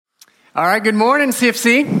All right, good morning,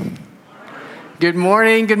 CFC. Good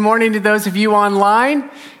morning to those of you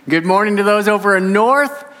online. Good morning to those over in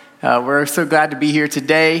North. We're so glad to be here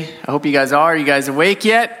today. I hope you guys are. Are you guys awake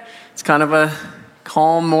yet? It's kind of a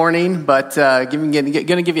calm morning, but going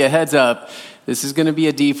to give you a heads up. This is going to be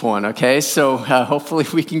a deep one, okay? So hopefully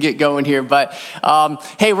we can get going here. But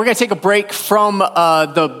hey, we're going to take a break from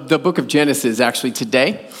the book of Genesis actually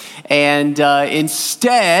today. And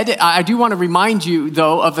instead, I do want to remind you,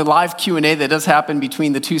 though, of the live Q&A that does happen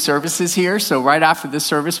between the two services here. So right after this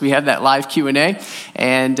service, we have that live Q&A.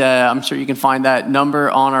 And I'm sure you can find that number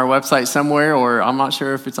on our website somewhere, or I'm not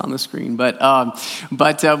sure if it's on the screen. But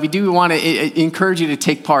we do want to encourage you to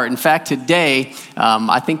take part. In fact, today,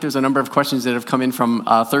 I think there's a number of questions that have come in from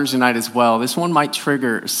Thursday night as well. This one might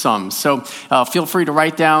trigger some. So feel free to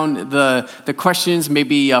write down the questions,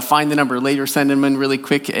 maybe find the number later, send them in really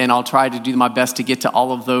quick, and I'll try to do my best to get to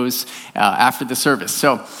all of those after the service.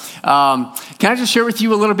 So can I just share with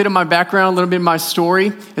you a little bit of my background, a little bit of my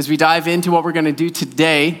story as we dive into what we're going to do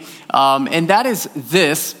today? And that is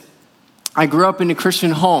this. I grew up in a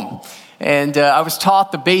Christian home. And I was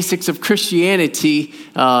taught the basics of Christianity,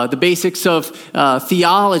 the basics of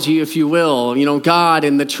theology, if you will, God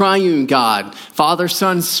and the triune God, Father,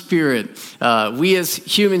 Son, Spirit. We as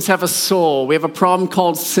humans have a soul. We have a problem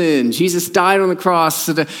called sin. Jesus died on the cross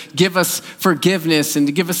to give us forgiveness and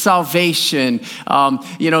to give us salvation.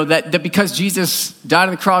 That because Jesus died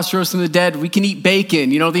on the cross, rose from the dead, we can eat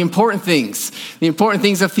bacon, the important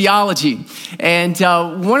things of theology. And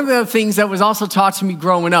one of the things that was also taught to me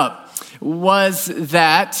growing up was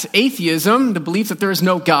that atheism, the belief that there is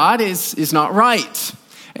no God, is not right.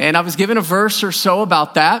 And I was given a verse or so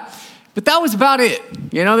about that, but that was about it.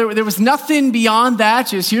 There was nothing beyond that.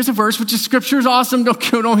 Just here's a verse, which is Scripture is awesome.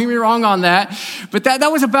 Don't hear me wrong on that. But that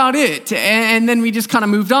was about it. And then we just kind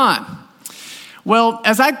of moved on. Well,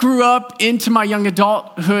 as I grew up into my young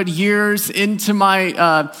adulthood years, into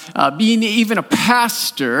my being even a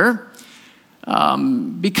pastor,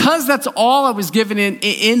 because that's all I was given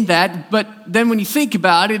in that. But then when you think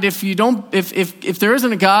about it, if there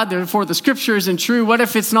isn't a God, therefore the Scripture isn't true. What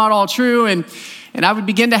if it's not all true? And I would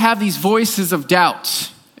begin to have these voices of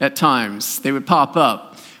doubt at times. They would pop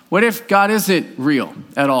up. What if God isn't real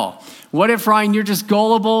at all? What if, Ryan, you're just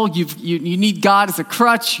gullible? You need God as a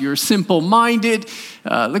crutch. You're simple-minded.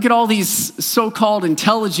 Look at all these so-called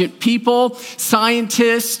intelligent people,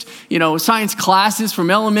 scientists, science classes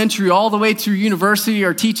from elementary all the way through university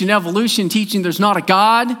are teaching evolution, teaching there's not a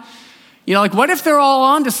God. What if they're all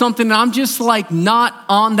onto something and I'm just not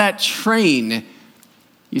on that train?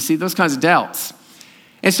 You see, those kinds of doubts.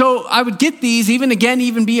 And so I would get these,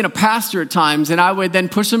 even being a pastor at times, and I would then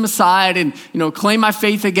push them aside and, claim my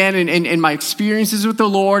faith again and my experiences with the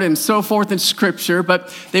Lord and so forth in Scripture,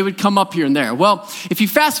 but they would come up here and there. Well, if you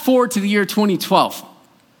fast forward to the year 2012,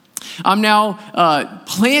 I'm now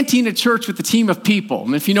planting a church with a team of people.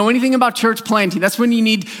 And if you know anything about church planting, that's when you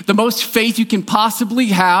need the most faith you can possibly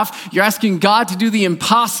have. You're asking God to do the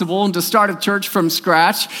impossible and to start a church from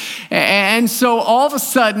scratch. And so all of a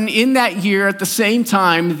sudden, in that year, at the same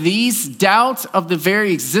time, these doubts of the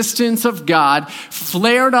very existence of God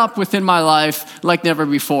flared up within my life like never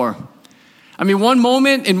before. One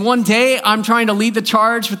moment in one day, I'm trying to lead the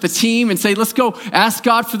charge with the team and say, let's go ask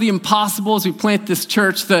God for the impossible as we plant this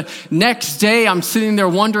church. The next day, I'm sitting there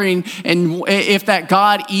wondering if that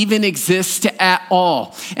God even exists at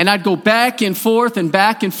all. And I'd go back and forth and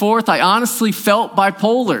back and forth. I honestly felt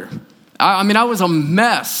bipolar. I was a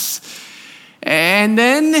mess. And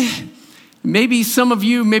then maybe some of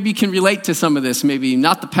you can relate to some of this. Maybe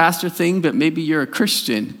not the pastor thing, but maybe you're a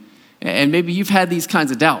Christian. And maybe you've had these kinds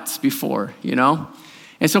of doubts before, And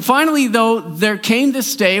so finally, though, there came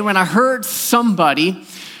this day when I heard somebody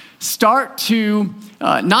start to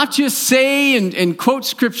not just say and quote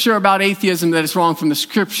Scripture about atheism that it's wrong from the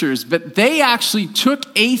Scriptures, but they actually took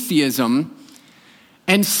atheism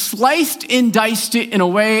and sliced and diced it in a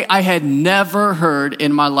way I had never heard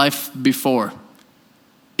in my life before.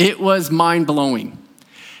 It was mind-blowing.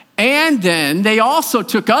 And then they also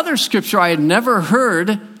took other Scripture I had never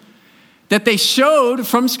heard that they showed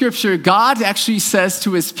from Scripture. God actually says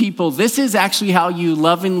to his people, this is actually how you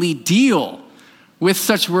lovingly deal with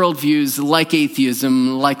such worldviews like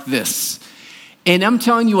atheism, like this. And I'm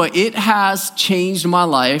telling you what, it has changed my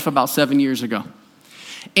life about 7 years ago.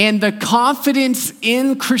 And the confidence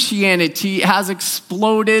in Christianity has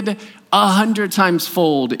exploded 100 times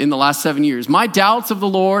fold in the last 7 years. My doubts of the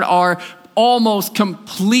Lord are almost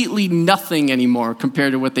completely nothing anymore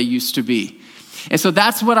compared to what they used to be. And so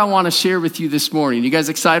that's what I want to share with you this morning. You guys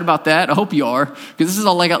excited about that? I hope you are, because this is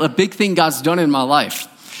a big thing God's done in my life.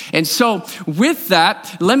 And so with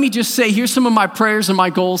that, let me just say, here's some of my prayers and my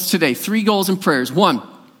goals today. 3 goals and prayers. 1,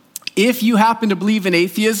 if you happen to believe in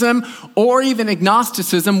atheism or even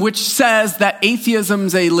agnosticism, which says that atheism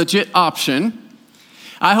is a legit option,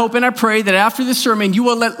 I hope and I pray that after this sermon, you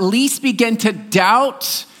will at least begin to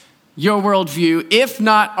doubt your worldview, if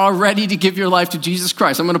not already to give your life to Jesus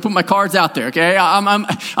Christ. I'm going to put my cards out there, okay? I'm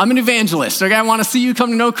an evangelist, okay? I want to see you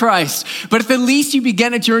come to know Christ. But if at least you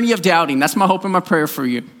begin a journey of doubting, that's my hope and my prayer for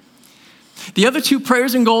you. The other 2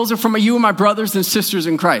 prayers and goals are from you and my brothers and sisters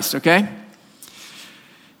in Christ, okay?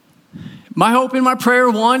 My hope and my prayer,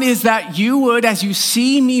 1, is that you would, as you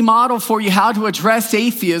see me model for you how to address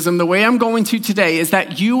atheism the way I'm going to today, is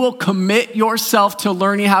that you will commit yourself to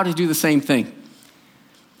learning how to do the same thing.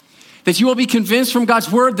 That you will be convinced from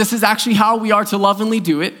God's word this is actually how we are to lovingly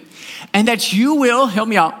do it. And that you will, help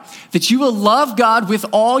me out, that you will love God with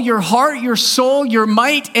all your heart, your soul, your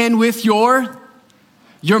might, and with your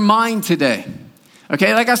mind today.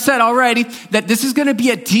 Okay, like I said already, that this is going to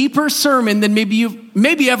be a deeper sermon than maybe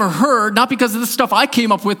you've ever heard, not because of the stuff I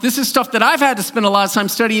came up with. This is stuff that I've had to spend a lot of time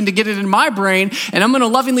studying to get it in my brain, and I'm going to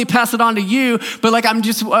lovingly pass it on to you. But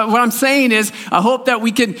what I'm saying is, I hope that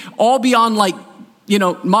we can all be on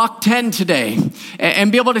Mach 10 today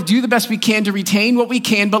and be able to do the best we can to retain what we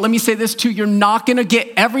can. But let me say this too, you're not going to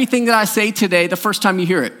get everything that I say today the first time you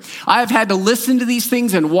hear it. I have had to listen to these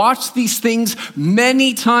things and watch these things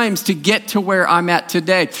many times to get to where I'm at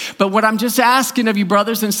today. But what I'm just asking of you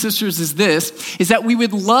brothers and sisters is that we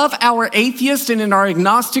would love our atheist and in our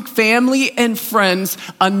agnostic family and friends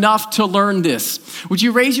enough to learn this. Would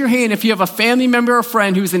you raise your hand if you have a family member or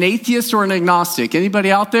friend who's an atheist or an agnostic? Anybody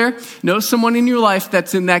out there know someone in your life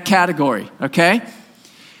that's in that category, okay?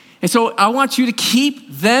 And so I want you to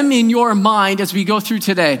keep them in your mind as we go through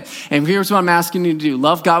today. And here's what I'm asking you to do.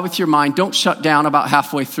 Love God with your mind. Don't shut down about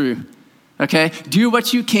halfway through, okay? Do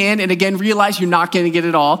what you can, and again, realize you're not going to get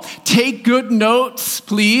it all. Take good notes,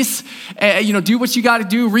 please. Do what you got to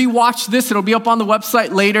do. Rewatch this. It'll be up on the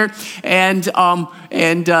website later. And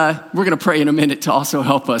we're going to pray in a minute to also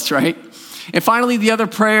help us, right? And finally, the other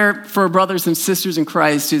prayer for brothers and sisters in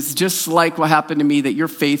Christ is just like what happened to me, that your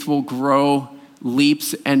faith will grow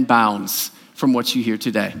leaps and bounds from what you hear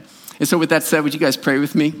today. And so with that said, would you guys pray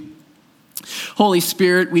with me? Holy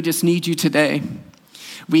Spirit, we just need you today.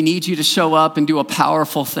 We need you to show up and do a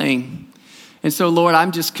powerful thing. And so, Lord,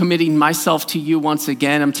 I'm just committing myself to you once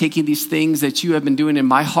again. I'm taking these things that you have been doing in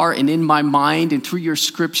my heart and in my mind and through your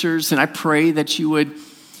scriptures, and I pray that you would,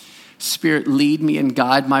 Spirit, lead me and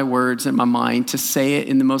guide my words and my mind to say it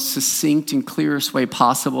in the most succinct and clearest way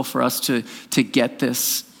possible for us to get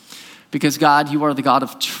this. Because, God, you are the God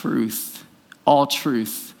of truth, all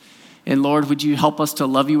truth. And, Lord, would you help us to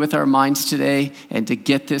love you with our minds today and to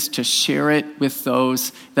get this, to share it with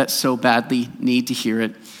those that so badly need to hear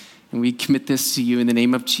it. And we commit this to you in the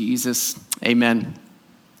name of Jesus. Amen.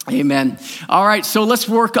 Amen. All right, so let's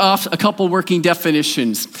work off a couple working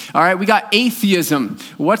definitions. All right, we got atheism.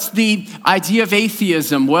 What's the idea of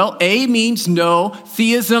atheism? Well, A means no.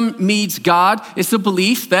 Theism means God. It's the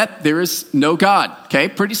belief that there is no God. Okay,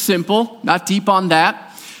 pretty simple, not deep on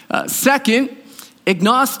that. Second,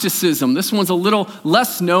 agnosticism. This one's a little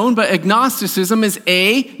less known, but agnosticism is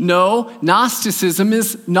no. Gnosticism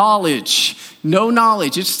is knowledge. No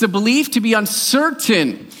knowledge. It's the belief to be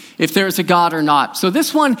uncertain if there is a God or not. So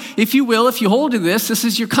this one, if you will, if you hold to this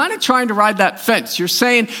is you're kind of trying to ride that fence. You're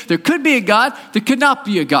saying there could be a God, there could not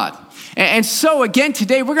be a God. And so again,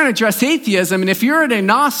 today we're going to address atheism. And if you're an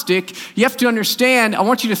agnostic, you have to understand, I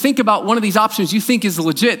want you to think about one of these options you think is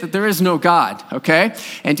legit, that there is no God, okay?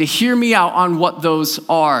 And to hear me out on what those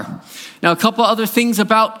are. Now, a couple other things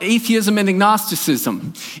about atheism and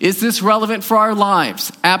agnosticism. Is this relevant for our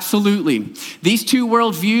lives? Absolutely. These two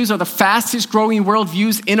worldviews are the fastest growing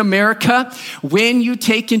worldviews in America when you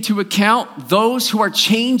take into account those who are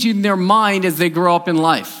changing their mind as they grow up in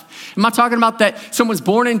life. I'm not talking about that someone's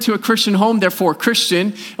born into a Christian home, therefore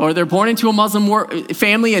Christian, or they're born into a Muslim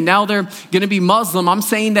family and now they're going to be Muslim. I'm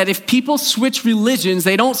saying that if people switch religions,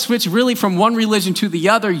 they don't switch really from one religion to the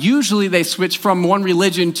other. Usually they switch from one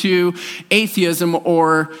religion to atheism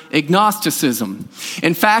or agnosticism.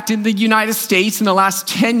 In fact, in the United States, in the last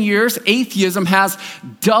 10 years, atheism has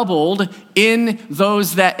doubled in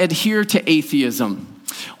those that adhere to atheism.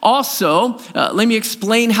 Also, let me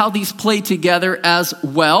explain how these play together as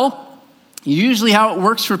well. Usually how it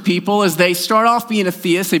works for people is they start off being a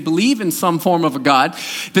theist, they believe in some form of a God,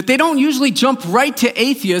 but they don't usually jump right to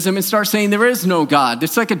atheism and start saying there is no God.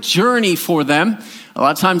 It's like a journey for them. A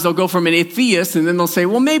lot of times they'll go from an atheist and then they'll say,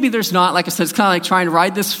 well, maybe there's not. Like I said, it's kind of like trying to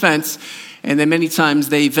ride this fence. And then many times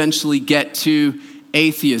they eventually get to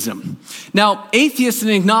atheism. Now, atheists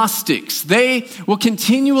and agnostics, they will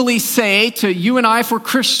continually say to you and I, for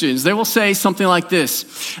Christians, they will say something like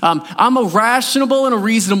this: I'm a rational and a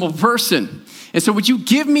reasonable person. And so would you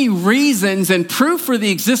give me reasons and proof for the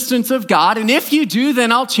existence of God? And if you do,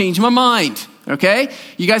 then I'll change my mind. Okay?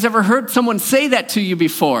 You guys ever heard someone say that to you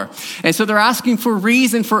before? And so they're asking for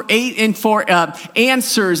reason, for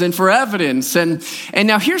answers, and for evidence. And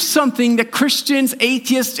now here's something that Christians,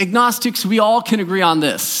 atheists, agnostics, we all can agree on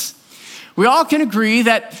this. We all can agree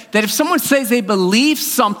that if someone says they believe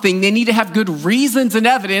something, they need to have good reasons and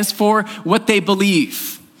evidence for what they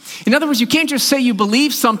believe. In other words, you can't just say you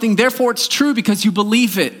believe something, therefore it's true because you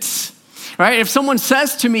believe it. Right? If someone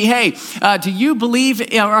says to me, hey, do you believe,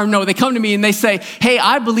 or no, they come to me and they say, hey,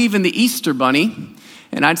 I believe in the Easter Bunny.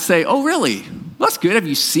 And I'd say, oh, really? Well, that's good. Have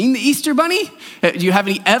you seen the Easter Bunny? Do you have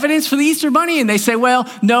any evidence for the Easter Bunny? And they say, well,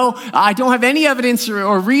 no, I don't have any evidence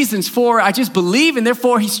or reasons for it. I just believe, and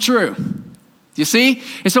therefore he's true. You see?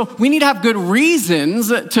 And so we need to have good reasons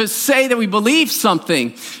to say that we believe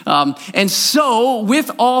something. And so with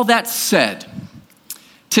all that said,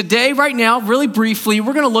 today, right now, really briefly,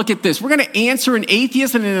 we're going to look at this. We're going to answer an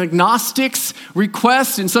atheist and an agnostic's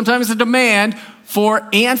request and sometimes a demand for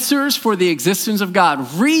answers for the existence of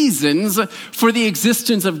God, reasons for the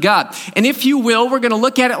existence of God. And if you will, we're going to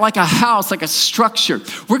look at it like a house, like a structure.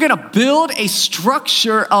 We're going to build a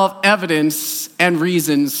structure of evidence and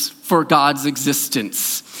reasons for God's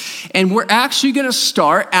existence. And we're actually going to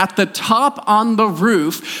start at the top on the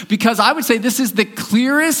roof, because I would say this is the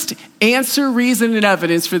clearest answer, reason, and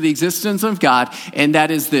evidence for the existence of God, and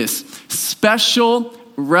that is this: special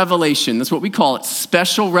revelation. That's what we call it,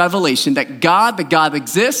 special revelation, that God, the God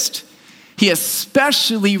exists. He has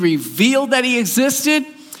specially revealed that he existed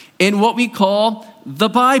in what we call the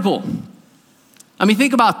Bible. I mean,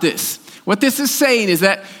 think about this. What this is saying is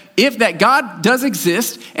that if that God does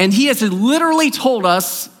exist, and he has literally told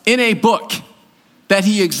us in a book that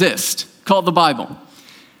he exists, called the Bible.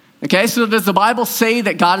 Okay, so does the Bible say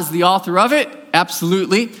that God is the author of it?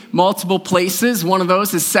 Absolutely. Multiple places. One of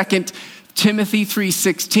those is 2 Timothy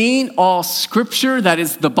 3:16. All scripture, that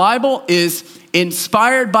is the Bible, is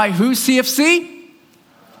inspired by who, CFC?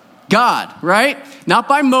 God, right? Not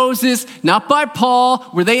by Moses, not by Paul.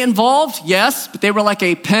 Were they involved? Yes, but they were like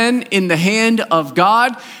a pen in the hand of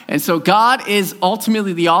God. And so God is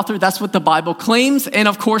ultimately the author. That's what the Bible claims. And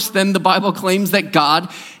of course, then the Bible claims that God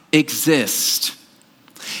exists.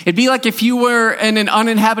 It'd be like if you were in an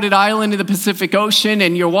uninhabited island in the Pacific Ocean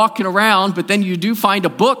and you're walking around, but then you do find a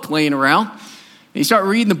book laying around. And you start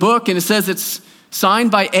reading the book and it says it's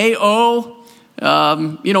signed by A.O.,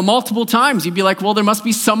 multiple times. You'd be like, well, there must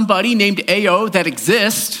be somebody named A.O. that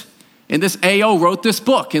exists, and this A.O. wrote this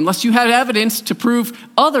book. Unless you had evidence to prove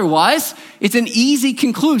otherwise, it's an easy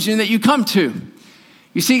conclusion that you come to.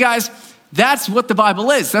 You see, guys, that's what the Bible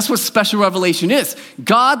is. That's what special revelation is.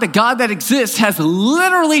 God, the God that exists, has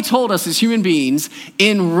literally told us as human beings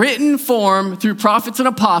in written form through prophets and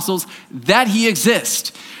apostles that he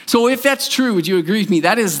exists. So if that's true, would you agree with me?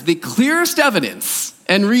 That is the clearest evidence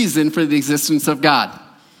and reason for the existence of God.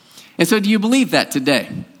 And so do you believe that today?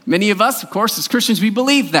 Many of us, of course, as Christians, we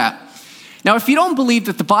believe that. Now, if you don't believe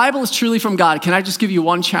that the Bible is truly from God, can I just give you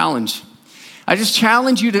one challenge? I just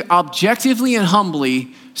challenge you to objectively and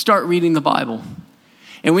humbly start reading the Bible.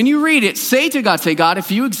 And when you read it, say to God, say, God,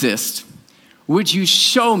 if you exist, would you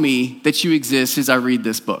show me that you exist as I read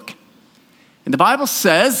this book? And the Bible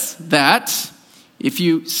says that if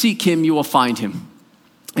you seek him, you will find him.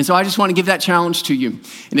 And so I just want to give that challenge to you.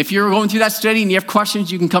 And if you're going through that study and you have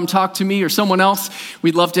questions, you can come talk to me or someone else.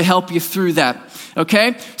 We'd love to help you through that.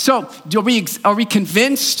 Okay? So are we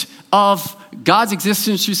convinced of God's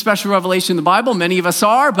existence through special revelation in the Bible? Many of us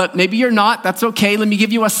are, but maybe you're not. That's okay. Let me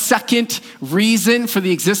give you a second reason for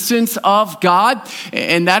the existence of God.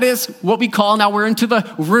 And that is what we call, now we're into the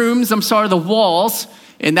the walls.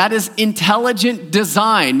 And that is intelligent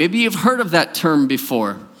design. Maybe you've heard of that term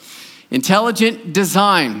before. Intelligent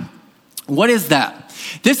design. What is that?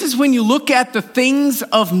 This is when you look at the things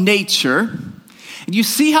of nature, and you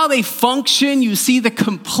see how they function, you see the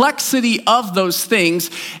complexity of those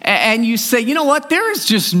things, and you say, you know what, there is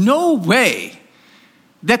just no way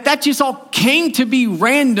that just all came to be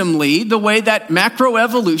randomly the way that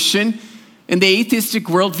macroevolution in the atheistic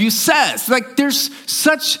worldview says. Like there's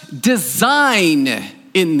such design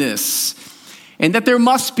in this, and that there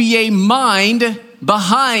must be a mind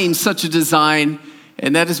behind such a design,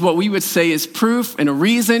 and that is what we would say is proof and a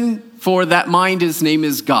reason for that mind. His name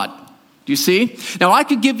is God. Do you see? Now, I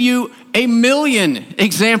could give you a million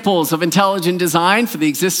examples of intelligent design for the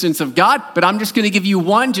existence of God, but I'm just going to give you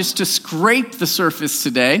one just to scrape the surface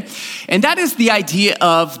today, and that is the idea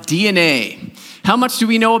of DNA. How much do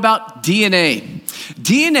we know about DNA?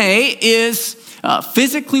 DNA is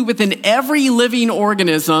physically within every living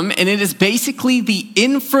organism, and it is basically the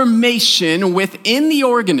information within the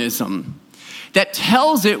organism that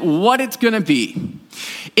tells it what it's going to be.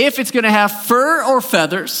 If it's going to have fur or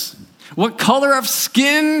feathers, what color of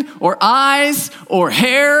skin or eyes or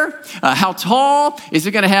hair, how tall, is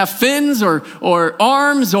it going to have fins or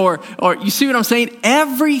arms or you see what I'm saying?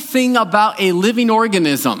 Everything about a living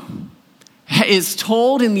organism is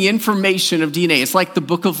told in the information of DNA. It's like the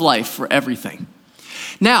book of life for everything.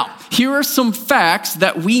 Now, here are some facts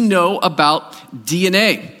that we know about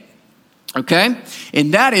DNA, okay?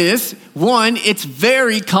 And that is, one, it's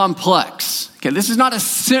very complex. Okay, this is not a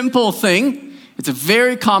simple thing. It's a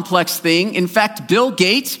very complex thing. In fact, Bill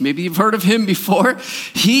Gates, maybe you've heard of him before,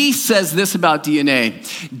 he says this about DNA.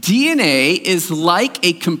 DNA is like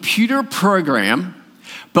a computer program,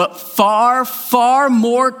 but far, far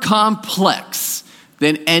more complex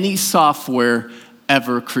than any software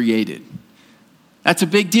ever created. That's a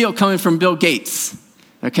big deal coming from Bill Gates.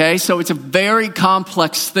 Okay, so it's a very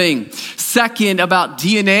complex thing. Second about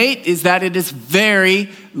DNA is that it is very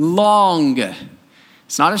long.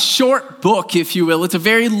 It's not a short book, if you will. It's a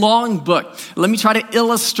very long book. Let me try to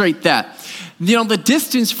illustrate that. You know, the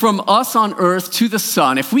distance from us on Earth to the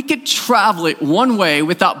sun, if we could travel it one way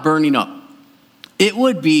without burning up, it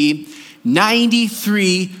would be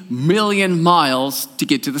 93 million miles to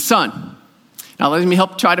get to the sun. Now, let me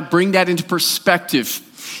help try to bring that into perspective.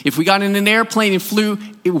 If we got in an airplane and flew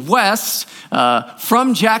west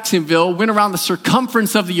from Jacksonville, went around the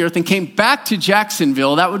circumference of the earth and came back to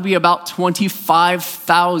Jacksonville, that would be about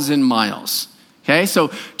 25,000 miles. Okay,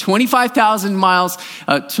 so 25,000 miles,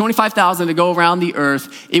 25,000 to go around the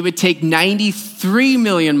earth. It would take 93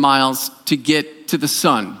 million miles to get to the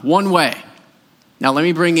sun, one way. Now let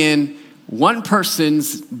me bring in one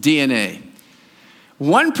person's DNA.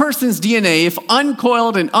 One person's DNA, if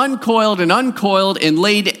uncoiled and uncoiled and uncoiled and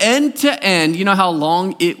laid end to end, you know how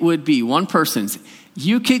long it would be. One person's.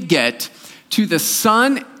 You could get to the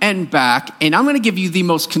sun and back, and I'm going to give you the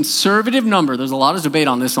most conservative number. There's a lot of debate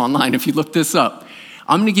on this online if you look this up.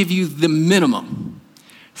 I'm going to give you the minimum,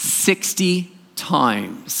 60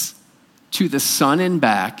 times to the sun and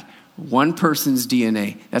back, one person's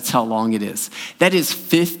DNA. That's how long it is. That is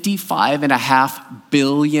 55.5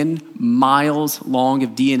 billion miles long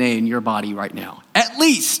of DNA in your body right now. At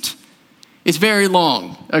least. It's very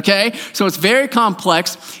long, okay? So it's very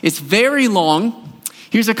complex. It's very long.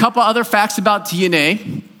 Here's a couple other facts about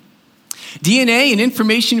DNA. DNA and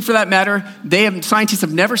information for that matter, scientists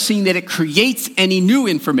have never seen that it creates any new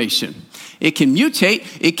information. It can mutate,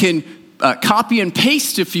 it can copy and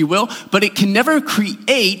paste, if you will, but it can never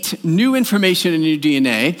create new information in your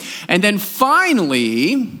DNA. And then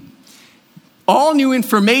finally, all new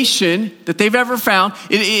information that they've ever found,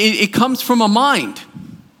 it comes from a mind.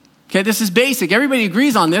 Okay, this is basic. Everybody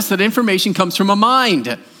agrees on this, that information comes from a mind.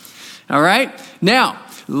 All right? Now,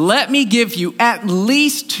 let me give you at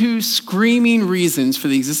least two screaming reasons for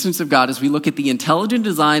the existence of God as we look at the intelligent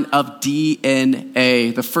design of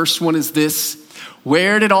DNA. The first one is this.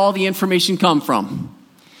 Where did all the information come from?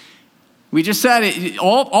 We just said it.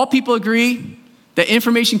 All people agree that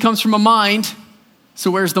information comes from a mind.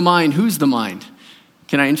 So where's the mind? Who's the mind?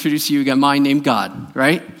 Can I introduce you a mind named God,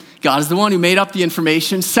 right? God is the one who made up the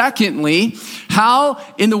information. Secondly, how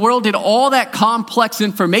in the world did all that complex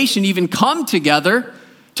information even come together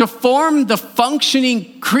to form the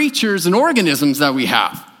functioning creatures and organisms that we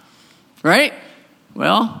have, right?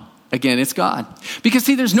 Well, again, it's God. Because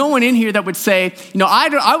see, there's no one in here that would say,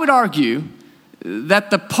 I would argue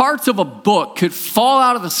that the parts of a book could fall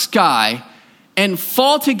out of the sky and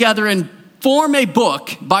fall together and form a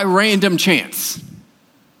book by random chance.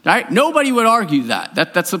 Right? Nobody would argue that.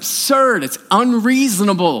 That's absurd. It's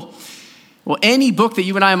unreasonable. Well, any book that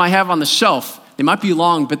you and I might have on the shelf, they might be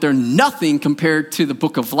long, but they're nothing compared to the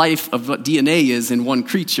book of life of what DNA is in one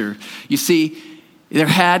creature. You see, there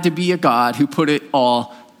had to be a God who put it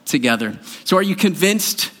all together. So are you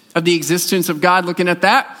convinced of the existence of God looking at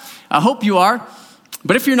that? I hope you are.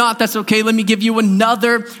 But if you're not, that's okay. Let me give you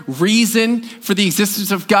another reason for the existence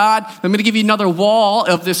of God. I'm going to give you another wall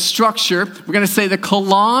of this structure. We're going to say the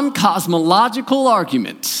Kalam cosmological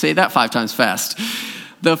argument. Say that 5 times fast.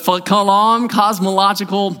 The Kalam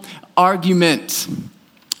cosmological argument.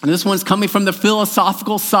 And this one's coming from the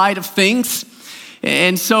philosophical side of things.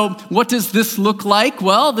 And so what does this look like?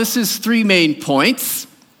 Well, this is 3 main points.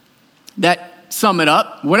 That sum it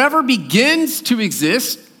up. Whatever begins to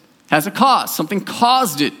exist has a cause. Something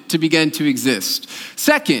caused it to begin to exist.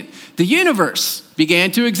 Second, the universe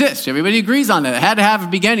began to exist. Everybody agrees on that. It had to have a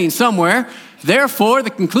beginning somewhere. Therefore, the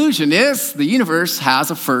conclusion is the universe has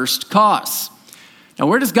a first cause. Now,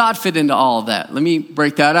 where does God fit into all of that? Let me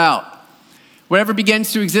break that out. Whatever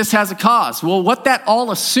begins to exist has a cause. Well, what that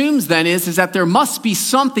all assumes then is that there must be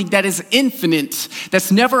something that is infinite, that's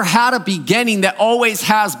never had a beginning, that always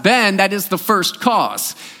has been, that is the first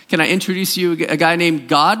cause. Can I introduce you a guy named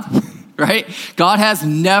God? Right? God has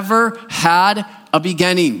never had a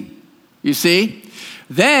beginning. You see?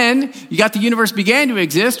 Then you got the universe began to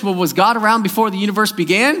exist. Well, was God around before the universe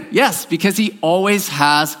began? Yes, because he always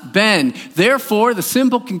has been. Therefore, the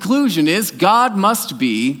simple conclusion is God must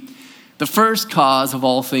be the first cause of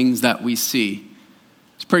all things that we see.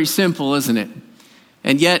 It's pretty simple, isn't it?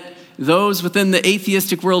 And yet, those within the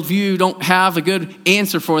atheistic worldview don't have a good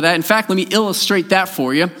answer for that. In fact, let me illustrate that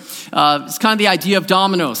for you. It's kind of the idea of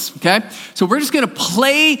dominoes, okay? So we're just going to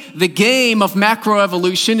play the game of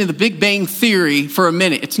macroevolution and the Big Bang Theory for a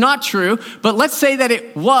minute. It's not true, but let's say that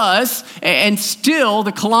it was, and still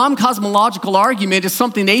the Kalam cosmological argument is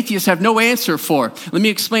something atheists have no answer for. Let me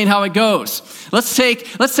explain how it goes. Let's say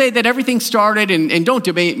that everything started, and don't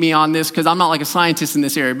debate me on this because I'm not like a scientist in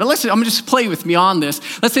this area, but I'm going to just play with me on this.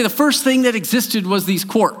 Let's say the first thing that existed was these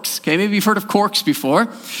quarks, okay? Maybe you've heard of quarks before.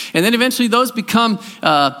 And then eventually those become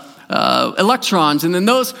electrons, and then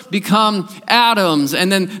those become atoms, and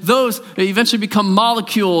then those eventually become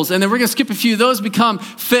molecules, and then we're going to skip a few. Those become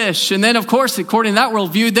fish, and then, of course, according to that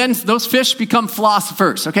worldview, then those fish become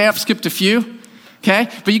philosophers. Okay, I've skipped a few, okay?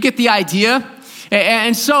 But you get the idea.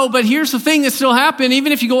 And so, but here's the thing that still happened.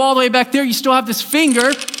 Even if you go all the way back there, you still have this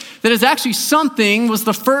finger that is actually something was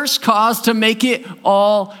the first cause to make it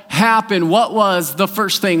all happen. What was the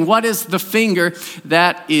first thing? What is the finger?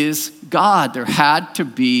 That is God. There had to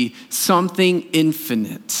be something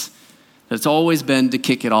infinite that's always been to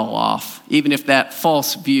kick it all off, even if that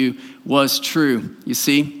false view was true, you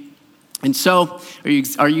see? And so,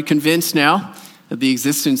 are you convinced now of the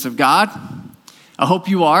existence of God? I hope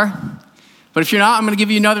you are. But if you're not, I'm going to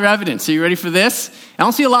give you another evidence. Are you ready for this? I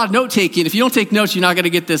don't see a lot of note-taking. If you don't take notes, you're not going to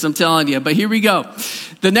get this, I'm telling you. But here we go.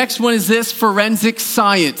 The next one is this: forensic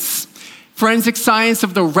science. Forensic science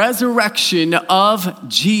of the resurrection of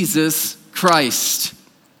Jesus Christ.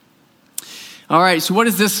 All right, so what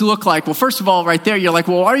does this look like? Well, first of all, right there, you're like,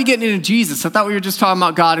 well, why are you getting into Jesus? I thought we were just talking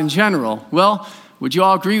about God in general. Well, would you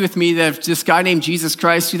all agree with me that if this guy named Jesus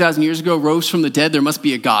Christ 2,000 years ago rose from the dead, there must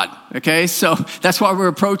be a God, okay? So that's why we're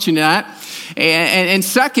approaching that. And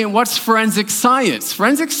second, what's forensic science?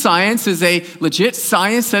 Forensic science is a legit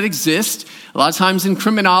science that exists. A lot of times in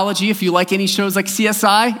criminology, if you like any shows like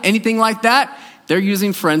CSI, anything like that, they're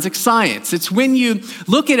using forensic science. It's when you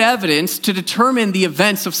look at evidence to determine the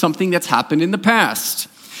events of something that's happened in the past.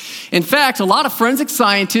 In fact, a lot of forensic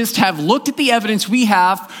scientists have looked at the evidence we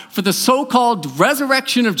have for the so-called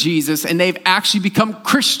resurrection of Jesus, and they've actually become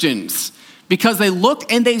Christians because they looked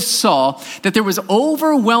and they saw that there was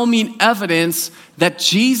overwhelming evidence that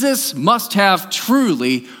Jesus must have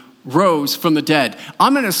truly rose from the dead.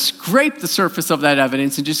 I'm going to scrape the surface of that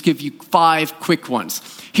evidence and just give you 5 quick ones.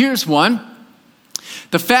 Here's one.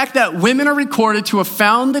 The fact that women are recorded to have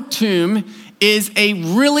found the tomb is a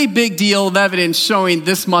really big deal of evidence showing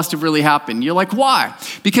this must have really happened. You're like, why?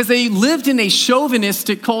 Because they lived in a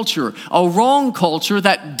chauvinistic culture, a wrong culture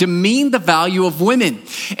that demeaned the value of women.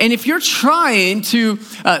 And if you're trying to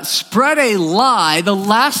spread a lie, the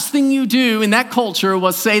last thing you do in that culture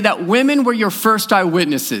was say that women were your first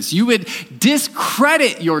eyewitnesses. You would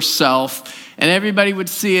discredit yourself, and everybody would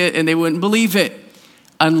see it and they wouldn't believe it.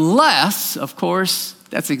 Unless, of course,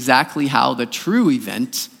 that's exactly how the true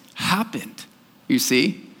event happened. You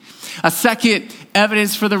see? A second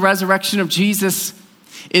evidence for the resurrection of Jesus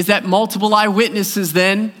is that multiple eyewitnesses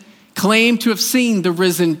then claim to have seen the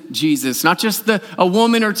risen Jesus. Not just a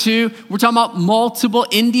woman or two. We're talking about multiple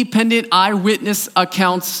independent eyewitness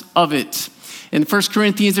accounts of it. In 1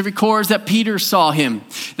 Corinthians, it records that Peter saw him.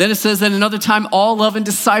 Then it says that another time, all 11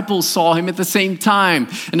 disciples saw him at the same time.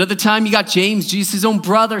 Another time, you got James, Jesus' own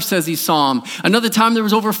brother, says he saw him. Another time, there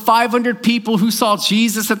was over 500 people who saw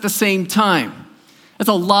Jesus at the same time. That's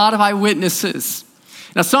a lot of eyewitnesses.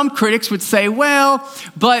 Now, some critics would say, well,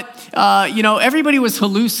 but, everybody was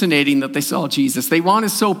hallucinating that they saw Jesus. They wanted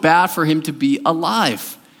so bad for him to be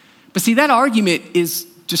alive. But see, that argument is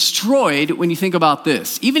destroyed when you think about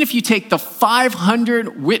this. Even if you take the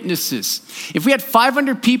 500 witnesses, if we had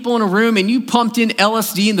 500 people in a room and you pumped in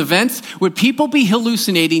LSD in the vents, would people be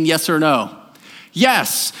hallucinating, yes or no?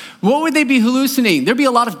 Yes. What would they be hallucinating? There'd be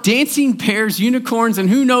a lot of dancing bears, unicorns, and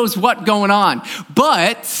who knows what going on.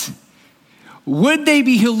 But would they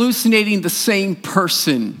be hallucinating the same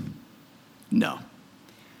person? No.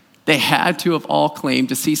 They had to have all claimed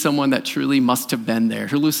to see someone that truly must have been there.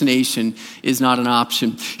 Hallucination is not an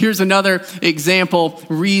option. Here's another example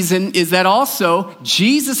reason is that also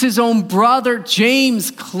Jesus' own brother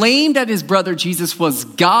James claimed that his brother Jesus was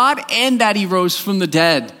God and that he rose from the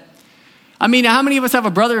dead. I mean, how many of us have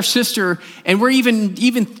a brother or sister and we're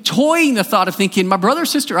even toying the thought of thinking, my brother or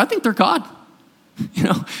sister, I think they're God. You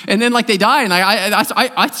know, and then like they die and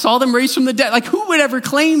I saw them raised from the dead. Like who would ever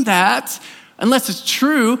claim that? Unless it's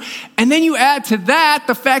true. And then you add to that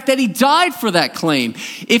the fact that he died for that claim.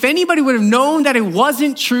 If anybody would have known that it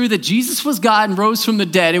wasn't true, that Jesus was God and rose from the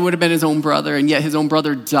dead, it would have been his own brother. And yet his own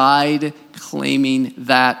brother died claiming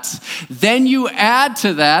that. Then you add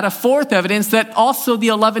to that a fourth evidence that also the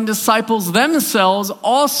 11 disciples themselves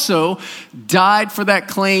also died for that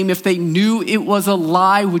claim. If they knew it was a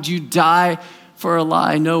lie, would you die for a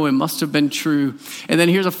lie? No, it must have been true. And then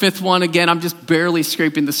here's a fifth one. Again, I'm just barely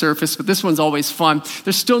scraping the surface, but this one's always fun.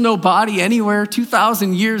 There's still no body anywhere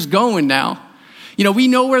 2,000 years going now. You know, we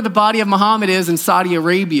know where the body of Muhammad is in Saudi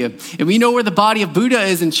Arabia, and we know where the body of Buddha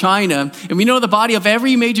is in China, and we know the body of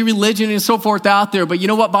every major religion and so forth out there. But you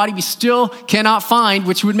know what body we still cannot find,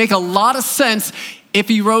 which would make a lot of sense if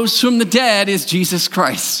he rose from the dead, is Jesus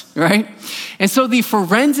Christ, right? And so the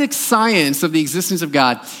forensic science of the existence of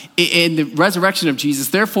God and the resurrection of Jesus,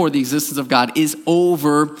 therefore the existence of God, is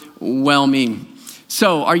overwhelming.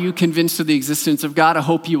 So are you convinced of the existence of God? I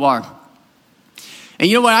hope you are. And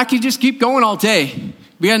you know what? I could just keep going all day.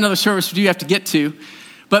 We got another service we do have to get to.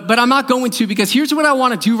 But I'm not going to, because here's what I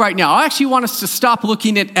want to do right now. I actually want us to stop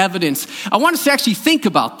looking at evidence. I want us to actually think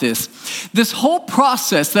about this. This whole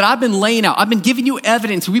process that I've been laying out, I've been giving you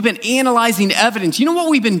evidence. We've been analyzing evidence. You know what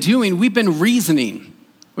we've been doing? We've been reasoning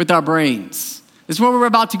with our brains. This is where we're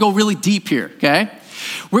about to go really deep here, okay?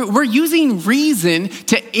 We're using reason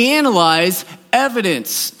to analyze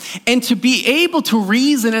evidence. And to be able to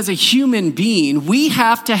reason as a human being, we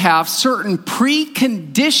have to have certain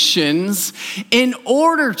preconditions in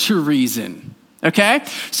order to reason. Okay?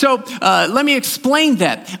 So let me explain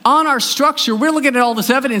that. On our structure, we're looking at all this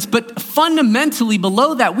evidence, but fundamentally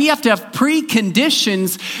below that, we have to have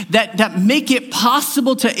preconditions that make it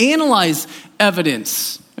possible to analyze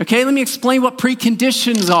evidence. Okay, let me explain what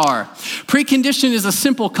preconditions are. Precondition is a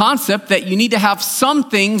simple concept that you need to have some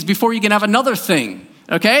things before you can have another thing.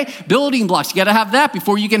 Okay, building blocks, you got to have that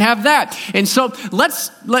before you can have that. And so let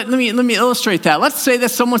me illustrate that. Let's say that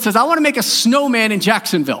someone says, I want to make a snowman in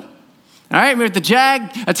Jacksonville. All right, with the Jag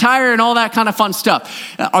attire and all that kind of fun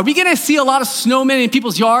stuff. Are we going to see a lot of snowmen in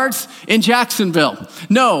people's yards in Jacksonville?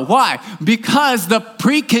 No. Why? Because the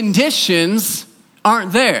preconditions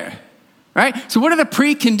aren't there. Right? So what are the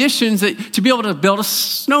preconditions to be able to build a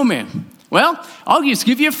snowman? Well, I'll just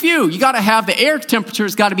give you a few. You got to have the air temperature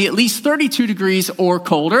has got to be at least 32 degrees or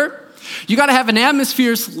colder. You got to have an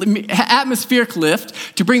atmospheric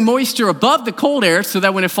lift to bring moisture above the cold air so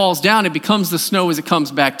that when it falls down, it becomes the snow as it comes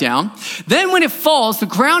back down. Then when it falls, the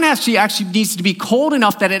ground actually needs to be cold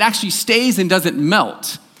enough that it actually stays and doesn't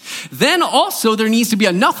melt. Then also there needs to be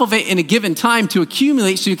enough of it in a given time to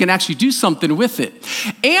accumulate so you can actually do something with it.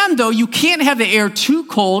 And though you can't have the air too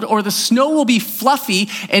cold or the snow will be fluffy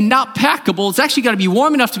and not packable, it's actually got to be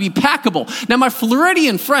warm enough to be packable. Now my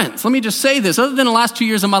Floridian friends, let me just say this, other than the last 2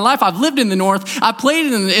 years of my life, I've lived in the north, I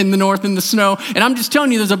played in the north in the snow, and I'm just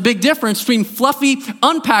telling you there's a big difference between fluffy,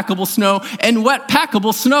 unpackable snow and wet,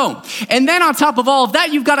 packable snow. And then on top of all of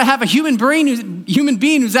that, you've got to have a human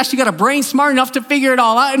being who's actually got a brain smart enough to figure it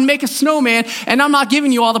all out and make a snowman. And I'm not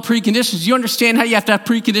giving you all the preconditions. You understand how you have to have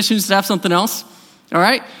preconditions to have something else? All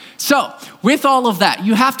right? So with all of that,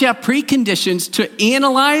 you have to have preconditions to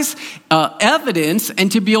analyze evidence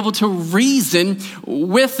and to be able to reason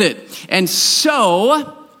with it. And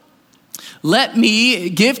so let me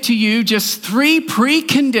give to you just 3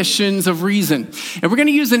 preconditions of reason. And we're going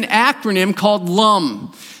to use an acronym called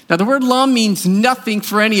LUM. Now, the word LUM means nothing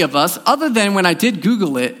for any of us, other than when I did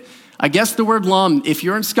Google it, I guess the word LUM, if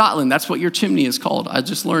you're in Scotland, that's what your chimney is called. I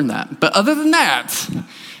just learned that. But other than that,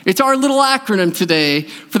 it's our little acronym today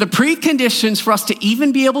for the preconditions for us to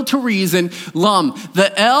even be able to reason. LUM.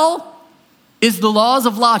 The L is the laws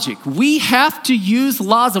of logic. We have to use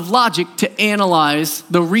laws of logic to analyze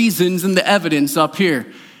the reasons and the evidence up here.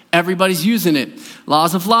 Everybody's using it.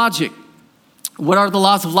 Laws of logic. What are the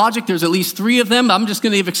laws of logic? There's at least 3 of them. I'm just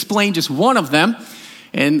going to explain just one of them.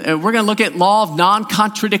 And we're going to look at law of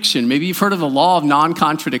non-contradiction. Maybe you've heard of the law of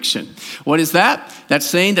non-contradiction. What is that? That's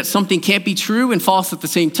saying that something can't be true and false at the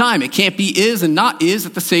same time. It can't be is and not is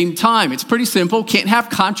at the same time. It's pretty simple. Can't have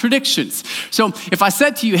contradictions. So if I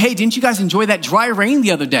said to you, hey, didn't you guys enjoy that dry rain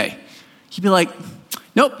the other day? You'd be like,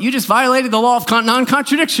 nope, you just violated the law of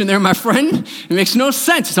non-contradiction there, my friend. It makes no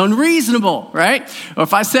sense. It's unreasonable, right? Or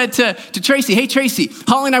if I said to Tracy, hey, Tracy,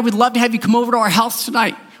 Holly and I would love to have you come over to our house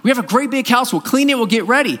tonight. We have a great big house. We'll clean it. We'll get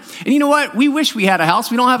ready. And you know what? We wish we had a house.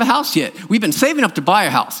 We don't have a house yet. We've been saving up to buy a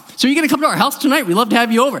house. So you're going to come to our house tonight? We'd love to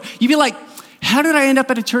have you over. You'd be like, how did I end up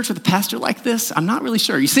at a church with a pastor like this? I'm not really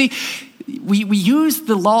sure. You see, we use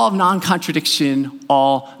the law of non-contradiction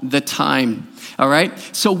all the time. All right?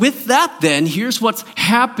 So with that then, here's what's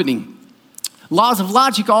happening. Laws of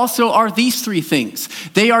logic also are these three things.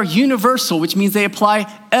 They are universal, which means they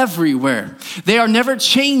apply everywhere. They are never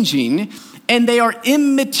changing, and they are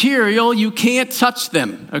immaterial. You can't touch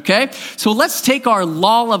them, okay? So let's take our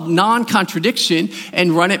law of non-contradiction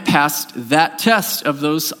and run it past that test of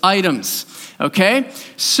those items, okay?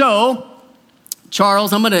 So,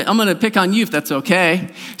 Charles, I'm gonna pick on you if that's okay.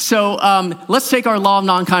 So let's take our law of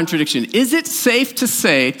non-contradiction. Is it safe to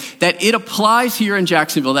say that it applies here in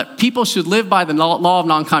Jacksonville, that people should live by the law of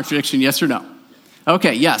non-contradiction, yes or no?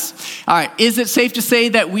 Okay, yes. All right, is it safe to say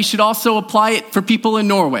that we should also apply it for people in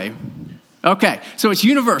Norway? Okay, so it's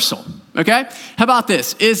universal, okay? How about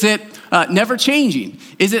this? Is it never changing?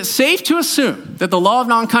 Is it safe to assume that the law of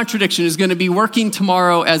non-contradiction is going to be working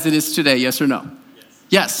tomorrow as it is today, yes or no?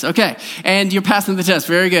 Yes, okay. And you're passing the test.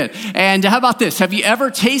 Very good. And how about this? Have you ever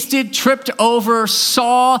tasted, tripped over,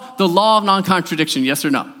 saw the law of non-contradiction? Yes or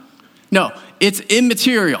no? No, it's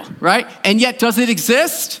immaterial, right? And yet, does it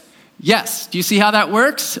exist? Yes. Do you see how that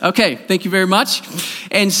works? Okay, thank you very much.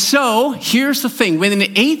 And so, here's the thing. When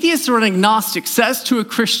an atheist or an agnostic says to a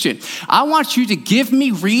Christian, I want you to give me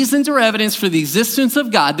reasons or evidence for the existence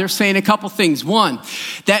of God, they're saying a couple things. One,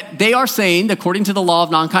 that they are saying, according to the law of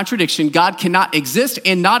non-contradiction, God cannot exist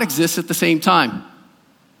and not exist at the same time.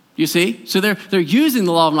 You see? So they're using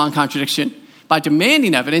the law of non-contradiction by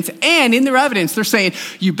demanding evidence, and in their evidence, they're saying,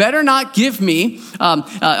 you better not give me,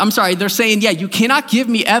 they're saying, you cannot give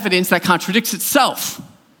me evidence that contradicts itself,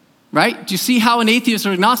 right? Do you see how an atheist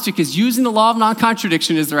or agnostic is using the law of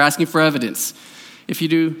non-contradiction as they're asking for evidence? If you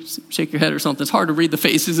do, shake your head or something. It's hard to read the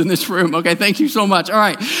faces in this room. Okay, thank you so much. All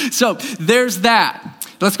right, so there's that.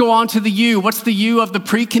 Let's go on to the U. What's the U of the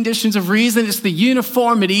preconditions of reason? It's the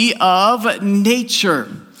uniformity of nature.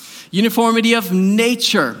 Uniformity of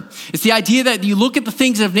nature. It's the idea that you look at the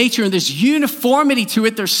things of nature and there's uniformity to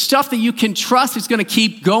it. There's stuff that you can trust. It's going to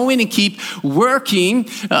keep going and keep working.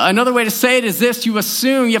 Another way to say it is this. You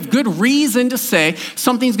assume, you have good reason to say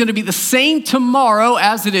something's going to be the same tomorrow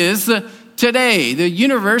as it is today. The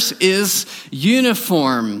universe is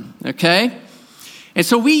uniform, okay? And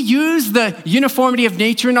so we use the uniformity of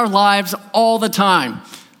nature in our lives all the time.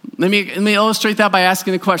 Let me illustrate that by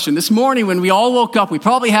asking the question. This morning when we all woke up, we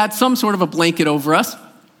probably had some sort of a blanket over us.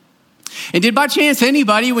 And did by chance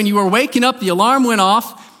anybody, when you were waking up, the alarm went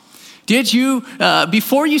off, did you,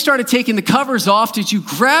 before you started taking the covers off, did you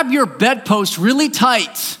grab your bedpost really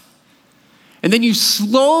tight? And then you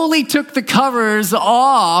slowly took the covers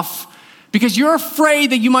off because you're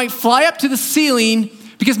afraid that you might fly up to the ceiling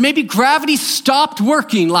because maybe gravity stopped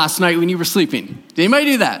working last night when you were sleeping. Did anybody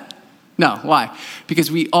do that? No. Why?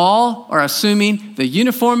 Because we all are assuming the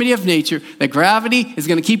uniformity of nature, that gravity is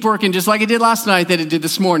going to keep working just like it did last night, that it did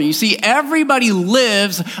this morning. You see, everybody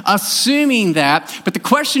lives assuming that, but the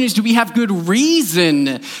question is, do we have good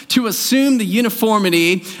reason to assume the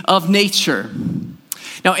uniformity of nature?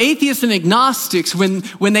 Now, atheists and agnostics,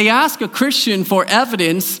 when they ask a Christian for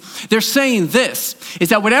evidence, they're saying this, is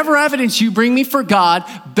that whatever evidence you bring me for God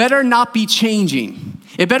better not be changing.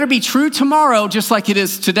 It better be true tomorrow just like it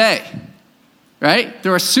is today, right?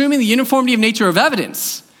 They're assuming the uniformity of nature of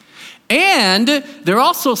evidence. And they're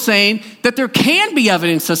also saying that there can be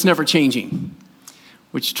evidence that's never changing,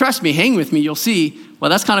 which, trust me, hang with me, you'll see,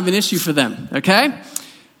 well, that's kind of an issue for them, okay?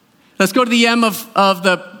 Let's go to the M of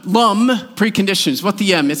the LUM preconditions. What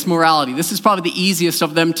the M? It's morality. This is probably the easiest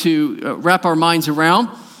of them to wrap our minds around.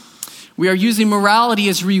 We are using morality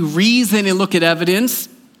as we reason and look at evidence.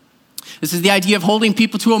 This is the idea of holding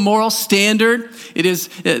people to a moral standard. It is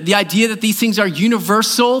the idea that these things are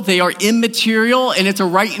universal, they are immaterial, and it's a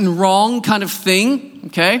right and wrong kind of thing,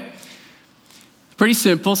 okay? Pretty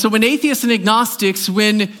simple. So when atheists and agnostics,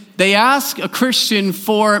 when they ask a Christian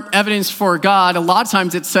for evidence for God, a lot of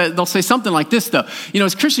times they'll say something like this, though.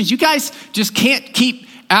 As Christians, you guys just can't keep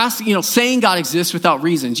saying God exists without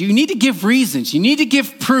reasons. You need to give reasons. You need to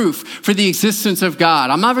give proof for the existence of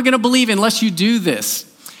God. I'm never going to believe unless you do this.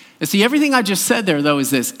 And see, everything I just said there, though,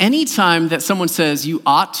 is this. Anytime that someone says you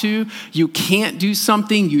ought to, you can't do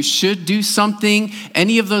something, you should do something,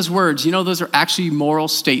 any of those words, those are actually moral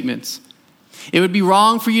statements. It would be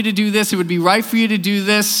wrong for you to do this. It would be right for you to do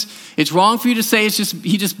this. It's wrong for you to say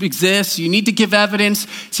he just exists. You need to give evidence.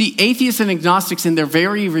 See, atheists and agnostics in their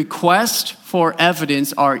very request for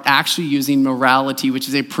evidence are actually using morality, which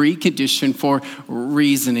is a precondition for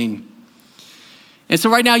reasoning. And so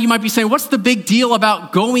right now you might be saying, what's the big deal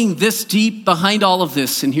about going this deep behind all of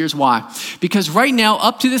this? And here's why. Because right now,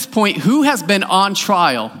 up to this point, who has been on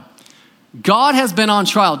trial? God has been on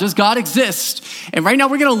trial. Does God exist? And right now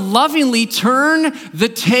we're going to lovingly turn the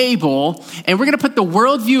table and we're going to put the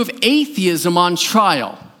worldview of atheism on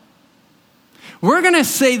trial. We're going to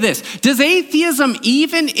say this. Does atheism,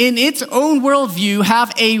 even in its own worldview,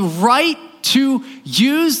 have a right to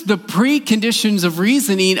use the preconditions of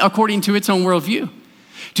reasoning according to its own worldview?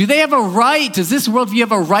 Do they have a right? Does this worldview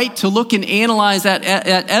have a right to look and analyze at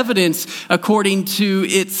evidence according to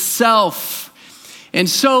itself? And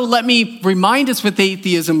so let me remind us what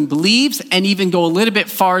atheism believes and even go a little bit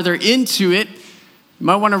farther into it. You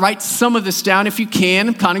might want to write some of this down if you can.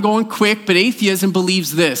 I'm kind of going quick, but atheism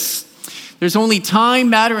believes this. There's only time,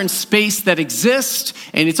 matter, and space that exist,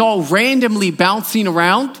 and it's all randomly bouncing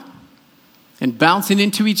around and bouncing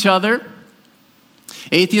into each other.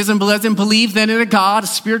 Atheism doesn't believe that in a God, a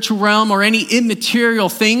spiritual realm, or any immaterial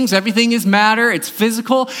things. Everything is matter, it's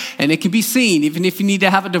physical, and it can be seen, even if you need to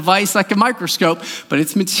have a device like a microscope, but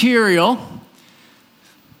it's material.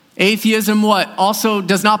 Atheism also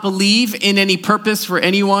does not believe in any purpose for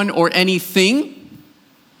anyone or anything.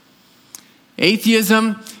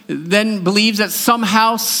 Atheism then believes that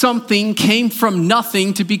somehow something came from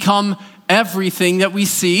nothing to become everything that we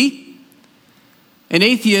see. And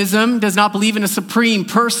atheism does not believe in a supreme,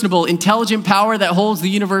 personable, intelligent power that holds the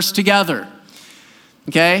universe together.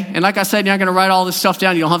 Okay? And like I said, you're not going to write all this stuff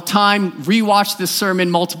down. You don't have time. Rewatch this sermon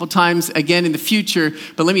multiple times again in the future.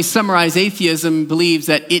 But let me summarize. Atheism believes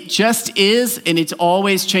that it just is and it's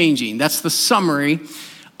always changing. That's the summary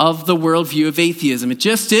of the worldview of atheism. It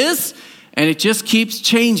just is and it just keeps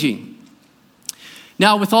changing.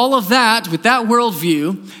 Now, with all of that, with that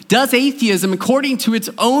worldview, does atheism, according to its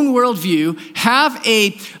own worldview, have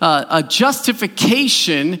a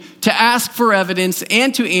justification to ask for evidence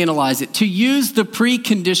and to analyze it, to use the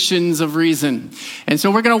preconditions of reason? And so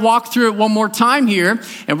we're going to walk through it one more time here,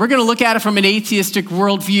 and we're going to look at it from an atheistic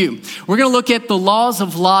worldview. We're going to look at the laws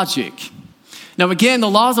of logic. Now, again, the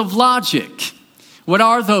laws of logic, what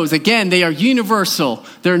are those? Again, they are universal,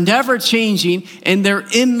 they're never changing, and they're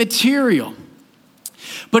immaterial.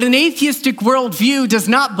 But an atheistic worldview does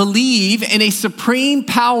not believe in a supreme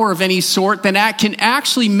power of any sort that can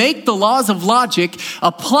actually make the laws of logic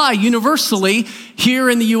apply universally here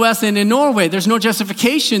in the U.S. and in Norway. There's no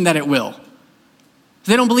justification that it will.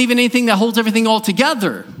 They don't believe in anything that holds everything all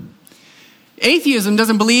together. Atheism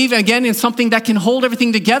doesn't believe, again, in something that can hold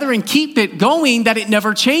everything together and keep it going, that it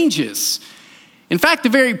never changes. In fact, the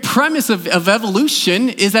very premise of evolution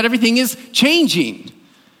is that everything is changing.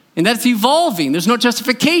 And that it's evolving. There's no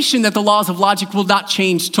justification that the laws of logic will not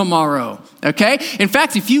change tomorrow, okay? In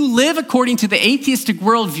fact, if you live according to the atheistic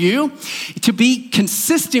worldview, to be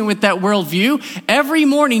consistent with that worldview, every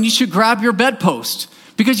morning you should grab your bedpost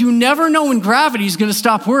because you never know when gravity is going to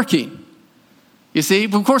stop working. You see?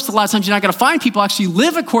 But of course, a lot of times you're not going to find people actually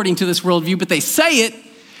live according to this worldview, but they say it,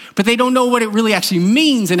 but they don't know what it really actually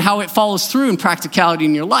means and how it follows through in practicality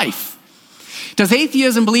in your life. Does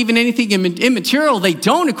atheism believe in anything immaterial? They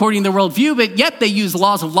don't according to their worldview, but yet they use the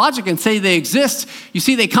laws of logic and say they exist. You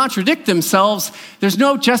see, they contradict themselves. There's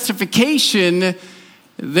no justification.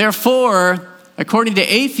 Therefore, according to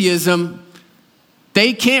atheism,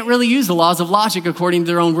 they can't really use the laws of logic according to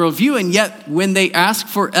their own worldview, and yet when they ask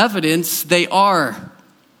for evidence, they are.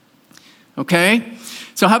 Okay?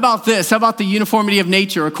 So how about this? How about the uniformity of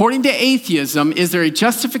nature? According to atheism, is there a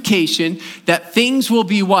justification that things will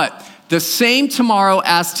be what? The same tomorrow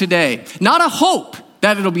as today. Not a hope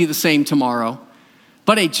that it'll be the same tomorrow,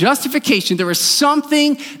 but a justification. There is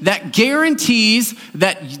something that guarantees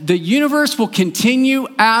that the universe will continue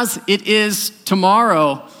as it is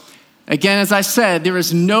tomorrow. Again, as I said, there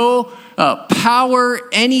is no power,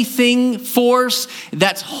 anything, force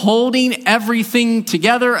that's holding everything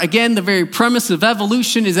together. Again, the very premise of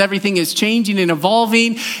evolution is everything is changing and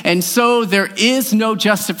evolving. And so there is no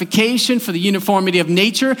justification for the uniformity of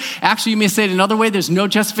nature. Actually, you may say it another way. There's no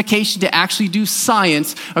justification to actually do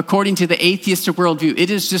science according to the atheistic worldview.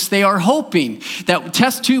 It is just they are hoping that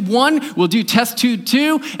test tube 1 will do test tube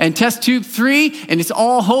 2 and test tube 3, and it's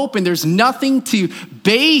all hope, and there's nothing to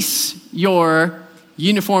base your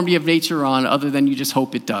uniformity of nature on other than you just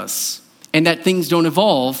hope it does. And that things don't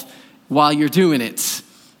evolve while you're doing it.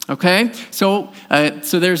 Okay? So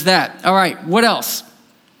there's that. All right, what else?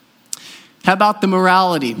 How about the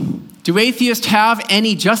morality? Do atheists have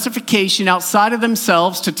any justification outside of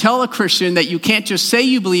themselves to tell a Christian that you can't just say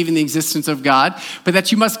you believe in the existence of God, but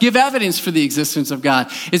that you must give evidence for the existence of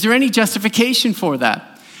God? Is there any justification for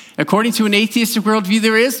that? According to an atheistic worldview,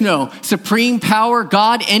 there is no supreme power,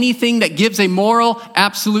 God, anything that gives a moral,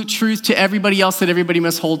 absolute truth to everybody else that everybody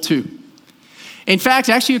must hold to. In fact,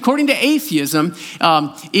 actually, according to atheism,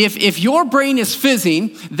 if your brain is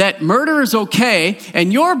fizzing that murder is okay,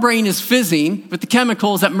 and your brain is fizzing with the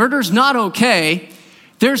chemicals that murder is not okay,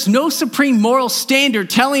 there's no supreme moral standard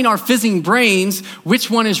telling our fizzing brains which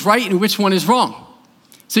one is right and which one is wrong.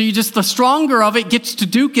 So the stronger of it gets to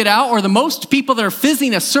duke it out, or the most people that are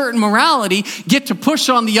fizzing a certain morality get to push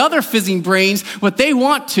on the other fizzing brains what they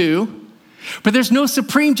want to. But there's no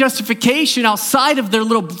supreme justification outside of their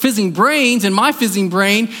little fizzing brains and my fizzing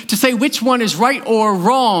brain to say which one is right or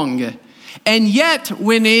wrong. And yet,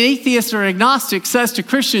 when an atheist or agnostic says to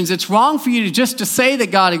Christians, it's wrong for you to say that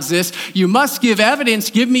God exists, you must give evidence,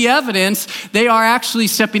 give me evidence, they are actually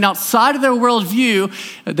stepping outside of their worldview.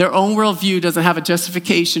 Their own worldview doesn't have a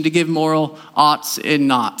justification to give moral oughts and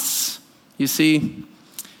nots. You see,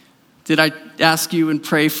 did I ask you and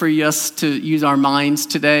pray for us to use our minds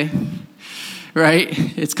today?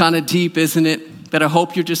 Right? It's kind of deep, isn't it? But I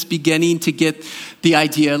hope you're just beginning to get the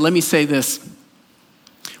idea. Let me say this.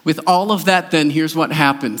 With all of that, then, here's what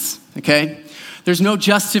happens, okay? There's no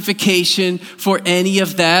justification for any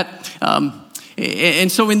of that.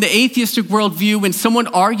 And so in the atheistic worldview, when someone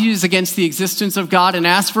argues against the existence of God and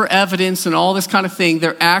asks for evidence and all this kind of thing,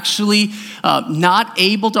 they're actually not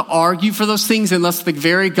able to argue for those things unless the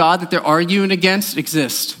very God that they're arguing against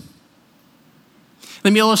exists.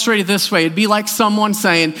 Let me illustrate it this way. It'd be like someone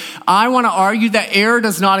saying, I want to argue that air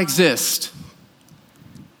does not exist.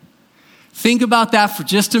 Think about that for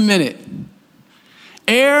just a minute.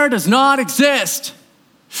 Air does not exist.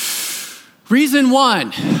 Reason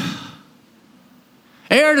 1.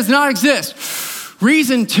 Air does not exist.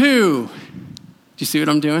 Reason 2. Do you see what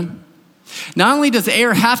I'm doing? Not only does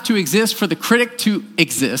air have to exist for the critic to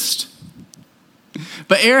exist,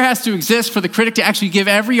 but air has to exist for the critic to actually give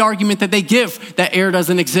every argument that they give that air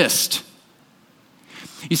doesn't exist.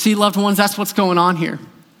 You see, loved ones, that's what's going on here.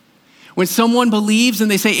 When someone believes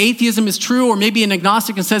and they say atheism is true, or maybe an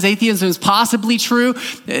agnostic and says atheism is possibly true,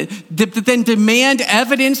 then demand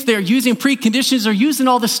evidence, they're using preconditions, they're using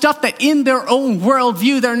all the stuff that in their own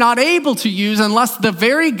worldview they're not able to use unless the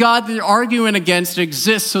very God they're arguing against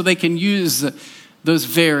exists so they can use those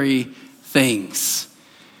very things.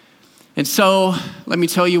 And so, let me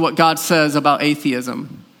tell you what God says about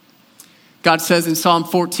atheism. God says in Psalm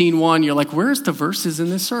 14:1, you're like, where's the verses in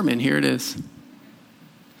this sermon? Here it is.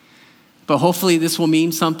 But hopefully this will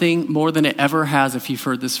mean something more than it ever has if you've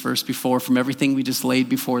heard this verse before from everything we just laid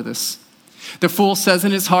before this. The fool says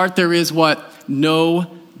in his heart, there is what? No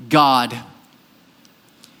God.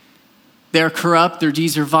 They're corrupt, their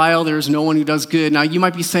deeds are vile, there is no one who does good. Now you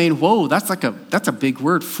might be saying, whoa, that's a big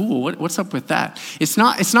word, fool. What's up with that? It's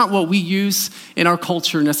not what we use in our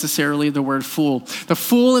culture necessarily, the word fool. The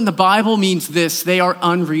fool in the Bible means this: they are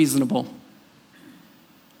unreasonable.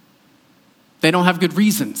 They don't have good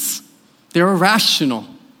reasons. They're irrational.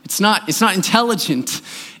 It's not intelligent.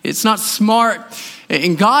 It's not smart.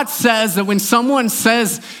 And God says that when someone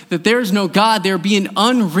says that there's no God, they're being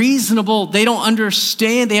unreasonable. They don't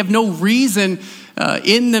understand. They have no reason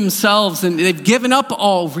in themselves. And they've given up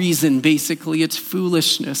all reason, basically. It's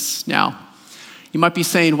foolishness. Now, you might be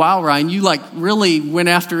saying, wow, Ryan, you really went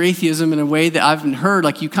after atheism in a way that I haven't heard.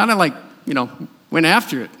 You kind of went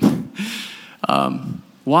after it.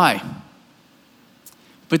 Why?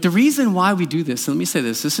 But the reason why we do this, and let me say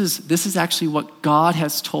this is actually what God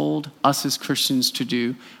has told us as Christians to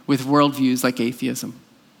do with worldviews like atheism.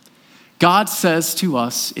 God says to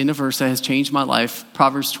us in a verse that has changed my life,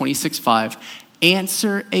 Proverbs 26:5,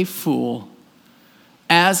 answer a fool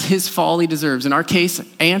as his folly deserves. In our case,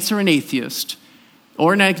 answer an atheist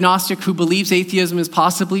or an agnostic who believes atheism is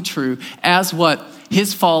possibly true as what?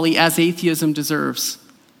 His folly, as atheism deserves.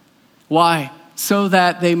 Why? So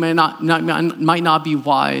that they might not be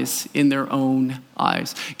wise in their own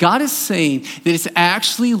eyes. God is saying that it's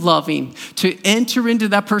actually loving to enter into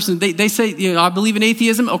that person. They say, I believe in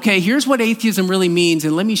atheism. Okay, here's what atheism really means,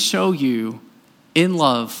 and let me show you in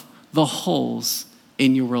love the holes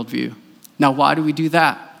in your worldview. Now, why do we do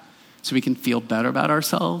that? So we can feel better about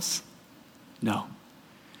ourselves? No.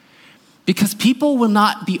 Because people will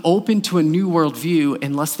not be open to a new worldview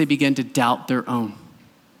unless they begin to doubt their own.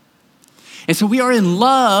 And so we are in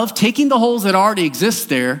love, taking the holes that already exist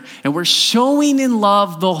there, and we're showing in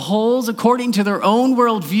love the holes according to their own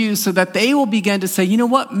worldview so that they will begin to say, you know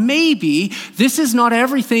what, maybe this is not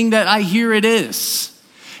everything that I hear it is.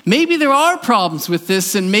 Maybe there are problems with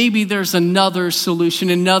this, and maybe there's another solution,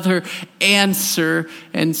 another answer,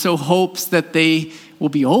 and so hopes that they will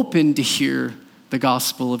be open to hear the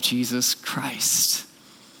gospel of Jesus Christ.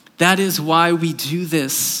 That is why we do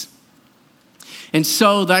this. And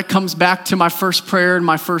so that comes back to my first prayer and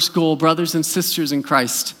my first goal, brothers and sisters in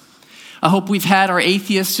Christ. I hope we've had our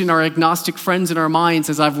atheist and our agnostic friends in our minds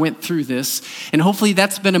as I've went through this. And hopefully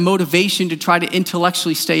that's been a motivation to try to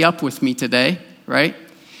intellectually stay up with me today, right?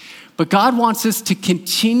 But God wants us to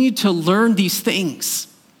continue to learn these things.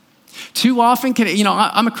 Too often,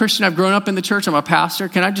 I'm a Christian. I've grown up in the church. I'm a pastor.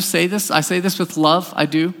 Can I just say this? I say this with love. I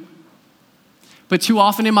do. But too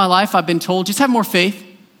often in my life, I've been told, just have more faith.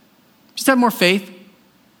 Just have more faith.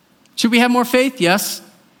 Should we have more faith? Yes.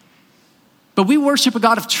 But we worship a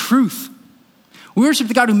God of truth. We worship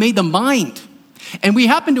the God who made the mind. And we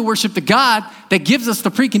happen to worship the God that gives us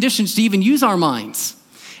the preconditions to even use our minds.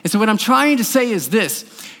 And so what I'm trying to say is this: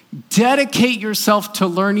 dedicate yourself to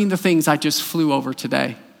learning the things I just flew over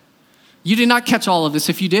today. You did not catch all of this.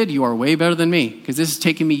 If you did, you are way better than me, because this has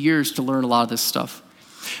taken me years to learn a lot of this stuff.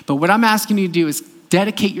 But what I'm asking you to do is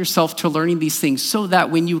dedicate yourself to learning these things so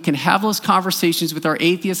that when you can have those conversations with our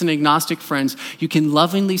atheist and agnostic friends, you can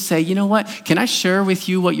lovingly say, you know what, can I share with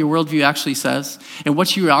you what your worldview actually says and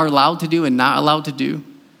what you are allowed to do and not allowed to do?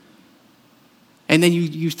 And then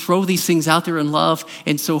you throw these things out there in love,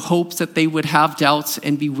 and so hopes that they would have doubts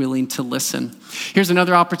and be willing to listen. Here's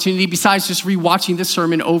another opportunity. Besides just rewatching this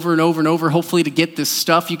sermon over and over and over, hopefully to get this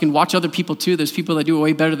stuff, you can watch other people too. There's people that do it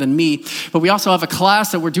way better than me. But we also have a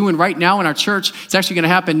class that we're doing right now in our church. It's actually going to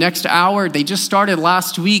happen next hour. They just started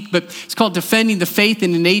last week, but it's called Defending the Faith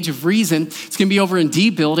in an Age of Reason. It's going to be over in D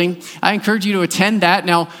Building. I encourage you to attend that.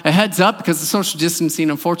 Now, a heads up, because of social distancing,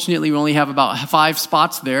 unfortunately, we only have about 5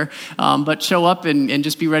 spots there. But show up and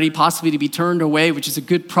just be ready possibly to be turned away, which is a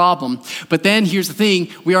good problem. But then here's the thing,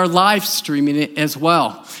 we are live streaming it as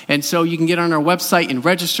well. And so you can get on our website and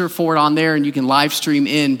register for it on there, and you can live stream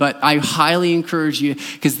in. But I highly encourage you,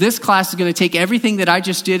 because this class is going to take everything that I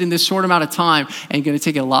just did in this short amount of time and going to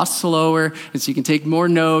take it a lot slower, and so you can take more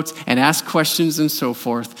notes and ask questions and so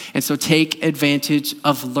forth. And so take advantage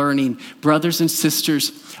of learning. Brothers and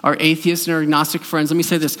sisters, our atheists and our agnostic friends, let me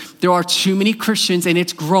say this. There are too many Christians, and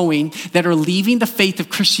it's growing, that are leaving the faith of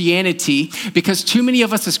Christianity because too many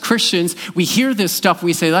of us as Christians, we hear this stuff and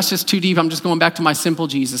we say, that's just too deep. I'm just going back to my simple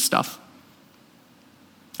Jesus stuff.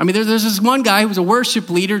 I mean, there's this one guy who was a worship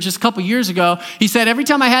leader just a couple years ago. He said, every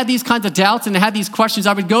time I had these kinds of doubts and I had these questions,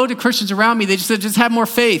 I would go to Christians around me. They just said, just have more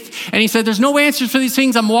faith. And he said, there's no answers for these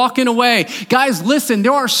things. I'm walking away. Guys, listen,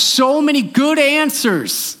 there are so many good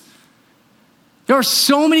answers. There are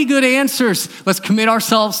so many good answers. Let's commit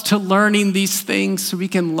ourselves to learning these things so we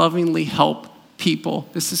can lovingly help people.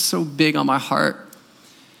 This is so big on my heart.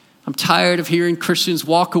 I'm tired of hearing Christians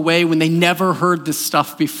walk away when they never heard this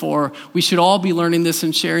stuff before. We should all be learning this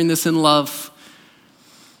and sharing this in love.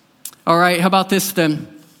 All right, how about this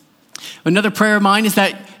then? Another prayer of mine is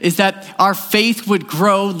that our faith would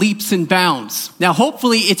grow leaps and bounds. Now,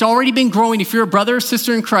 hopefully, it's already been growing. If you're a brother or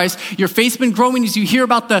sister in Christ, your faith's been growing as you hear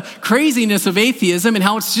about the craziness of atheism and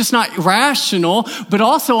how it's just not rational, but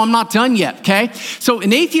also I'm not done yet, okay? So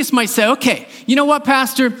an atheist might say, okay, you know what,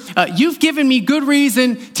 Pastor? You've given me good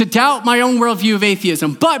reason to doubt my own worldview of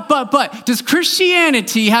atheism, but, does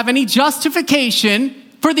Christianity have any justification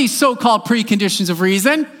for these so-called preconditions of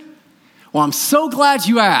reason? Well, I'm so glad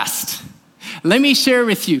you asked. Let me share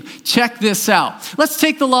with you. Check this out. Let's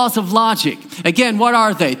take the laws of logic. Again, what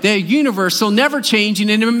are they? They're universal, never changing,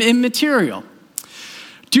 and immaterial.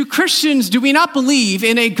 Do we not believe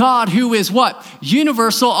in a God who is what?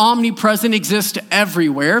 Universal, omnipresent, exists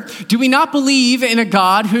everywhere. Do we not believe in a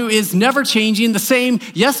God who is never changing, the same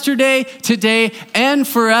yesterday, today, and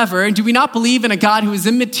forever? And do we not believe in a God who is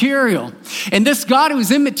immaterial? And this God who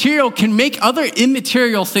is immaterial can make other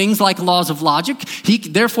immaterial things like laws of logic.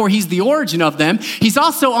 Therefore, he's the origin of them. He's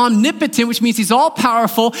also omnipotent, which means he's all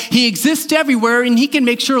powerful. He exists everywhere, and he can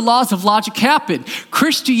make sure laws of logic happen.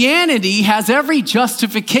 Christianity has every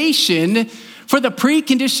justification for the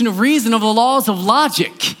precondition of reason of the laws of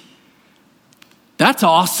logic. That's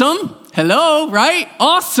awesome. Hello, right?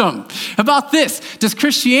 Awesome. How about this? Does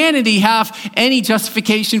Christianity have any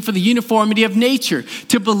justification for the uniformity of nature?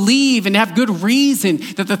 To believe and have good reason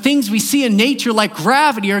that the things we see in nature like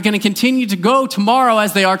gravity are going to continue to go tomorrow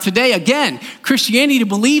as they are today? Again, Christianity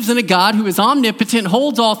believes in a God who is omnipotent,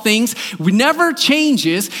 holds all things, never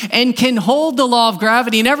changes, and can hold the law of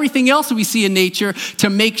gravity and everything else that we see in nature to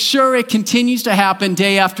make sure it continues to happen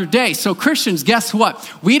day after day. So Christians, guess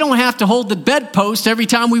what? We don't have to hold the bedpost every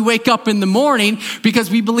time we wake up in the morning because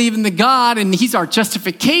we believe in the God and he's our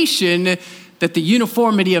justification that the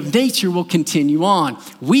uniformity of nature will continue on.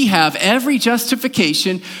 We have every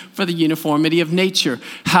justification for the uniformity of nature.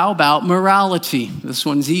 How about morality? This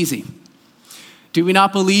one's easy. Do we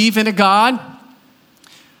not believe in a God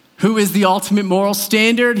who is the ultimate moral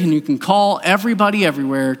standard and who can call everybody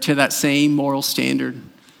everywhere to that same moral standard?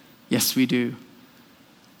 Yes, we do.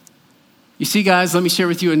 You see, guys, let me share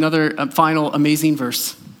with you another final amazing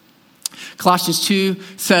verse. Colossians 2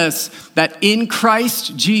 says that in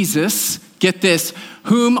Christ Jesus, get this,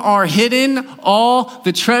 whom are hidden all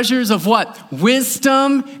the treasures of what?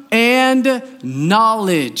 Wisdom and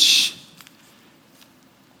knowledge.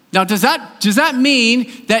 Now, does that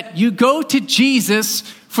mean that you go to Jesus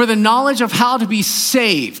for the knowledge of how to be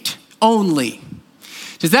saved only?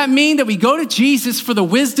 Does that mean that we go to Jesus for the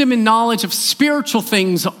wisdom and knowledge of spiritual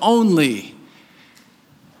things only?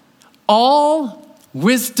 All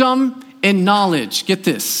wisdom and knowledge, get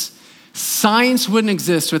this, science wouldn't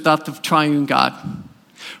exist without the triune God.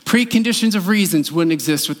 Preconditions of reasons wouldn't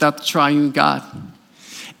exist without the triune God.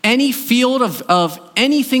 Any field of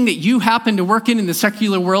anything that you happen to work in the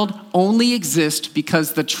secular world only exists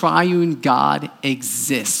because the triune God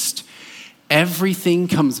exists. Everything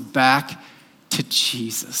comes back to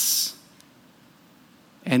Jesus.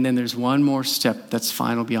 And then there's one more step that's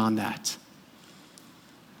final beyond that.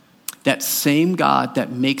 That same God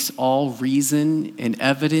that makes all reason and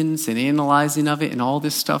evidence and analyzing of it and all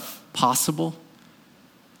this stuff possible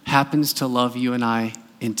happens to love you and I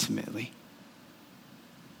intimately.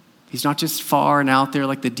 He's not just far and out there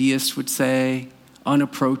like the deist would say,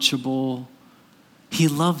 unapproachable. He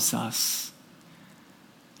loves us.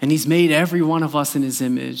 And he's made every one of us in his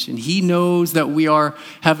image. And he knows that we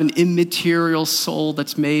have an immaterial soul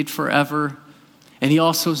that's made forever. And he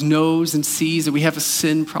also knows and sees that we have a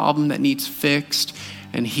sin problem that needs fixed.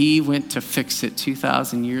 And he went to fix it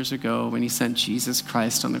 2,000 years ago when he sent Jesus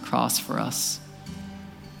Christ on the cross for us.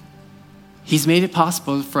 He's made it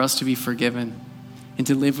possible for us to be forgiven and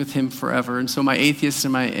to live with him forever. And so my atheists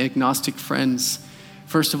and my agnostic friends,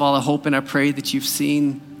 first of all, I hope and I pray that you've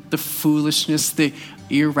seen the foolishness, the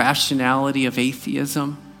irrationality of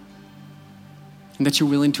atheism, and that you're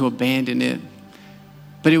willing to abandon it.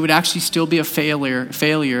 But it would actually still be a failure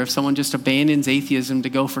if someone just abandons atheism to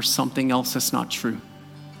go for something else that's not true.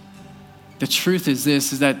 The truth is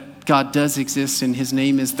this, is that God does exist and his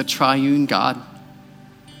name is the triune God.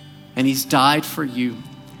 And he's died for you.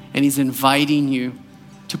 And he's inviting you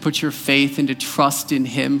to put your faith and to trust in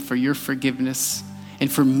him for your forgiveness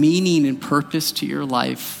and for meaning and purpose to your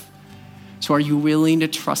life. So are you willing to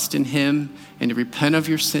trust in him and to repent of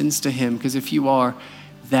your sins to him? Because if you are,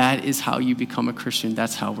 that is how you become a Christian.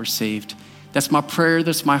 That's how we're saved. That's my prayer.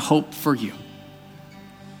 That's my hope for you.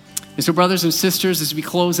 And so brothers and sisters, as we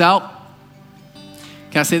close out,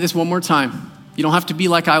 can I say this one more time? You don't have to be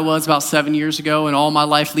like I was about 7 years ago and all my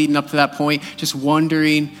life leading up to that point, just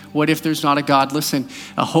wondering, what if there's not a God? Listen,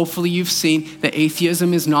 hopefully you've seen that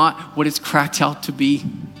atheism is not what it's cracked out to be.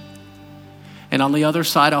 And on the other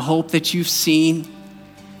side, I hope that you've seen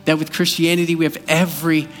that with Christianity, we have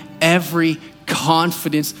every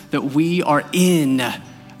confidence that we are in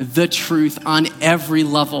the truth on every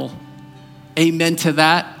level. Amen to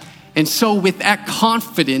that. And so with that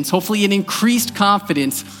confidence, hopefully an increased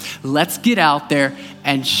confidence, let's get out there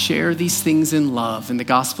and share these things in love in the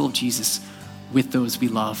gospel of Jesus with those we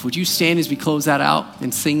love. Would you stand as we close that out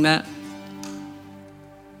and sing that?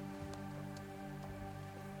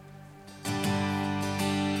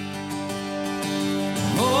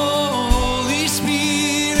 Holy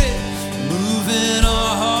Spirit, move in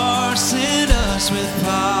our hearts, send us with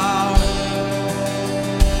power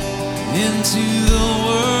into the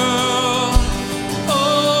world.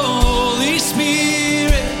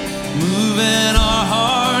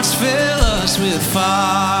 With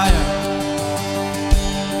fire,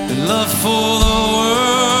 the love for the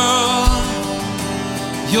world,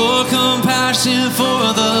 your compassion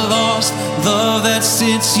for the lost, love that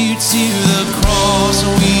sends you to the cross.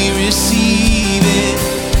 We receive it,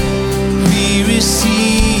 we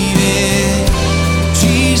receive it.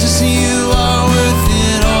 Jesus, you are worth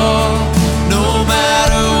it all, no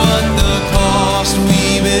matter what the cost.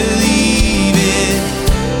 We believe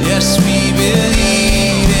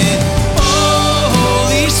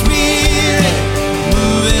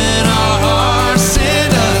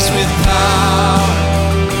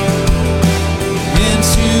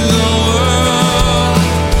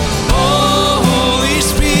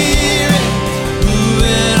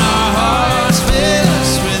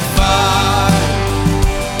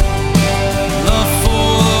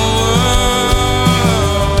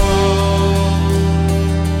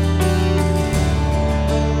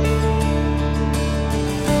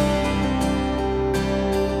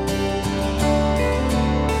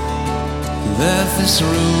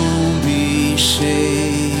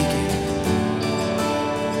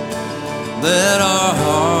let our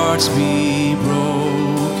hearts be broken.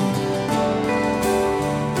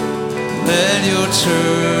 Let your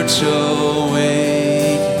church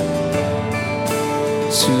awake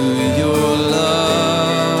to your love.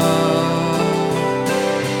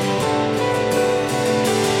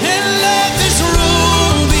 And let this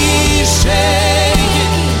room be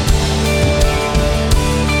shaken.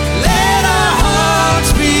 Let our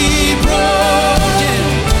hearts be broken.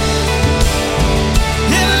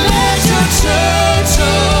 And let your church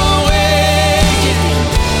awaken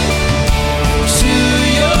to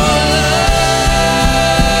your love.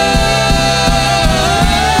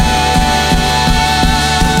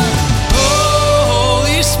 Oh,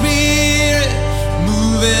 Holy Spirit,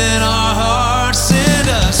 move in our hearts, send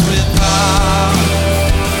us with power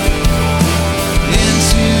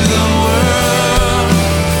into the world.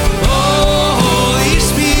 Oh, Holy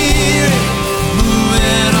Spirit, move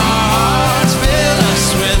in our hearts, fill us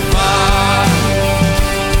with fire,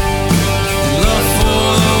 love for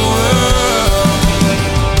the world.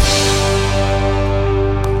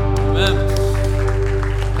 Amen.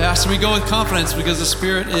 Pastor, we go with confidence because the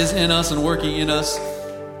Spirit is in us and working in us.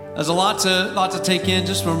 There's a lot to take in.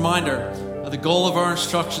 Just a reminder, the goal of our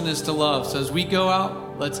instruction is to love. So as we go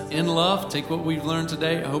out, let's in love take what we've learned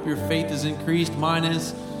today. I hope your faith is increased. Mine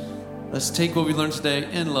is. Let's take what we learned today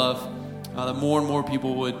in love, that more and more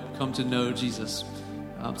people would come to know Jesus.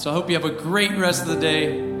 So I hope you have a great rest of the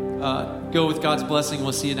day. Go with God's blessing.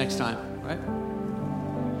 We'll see you next time. All right?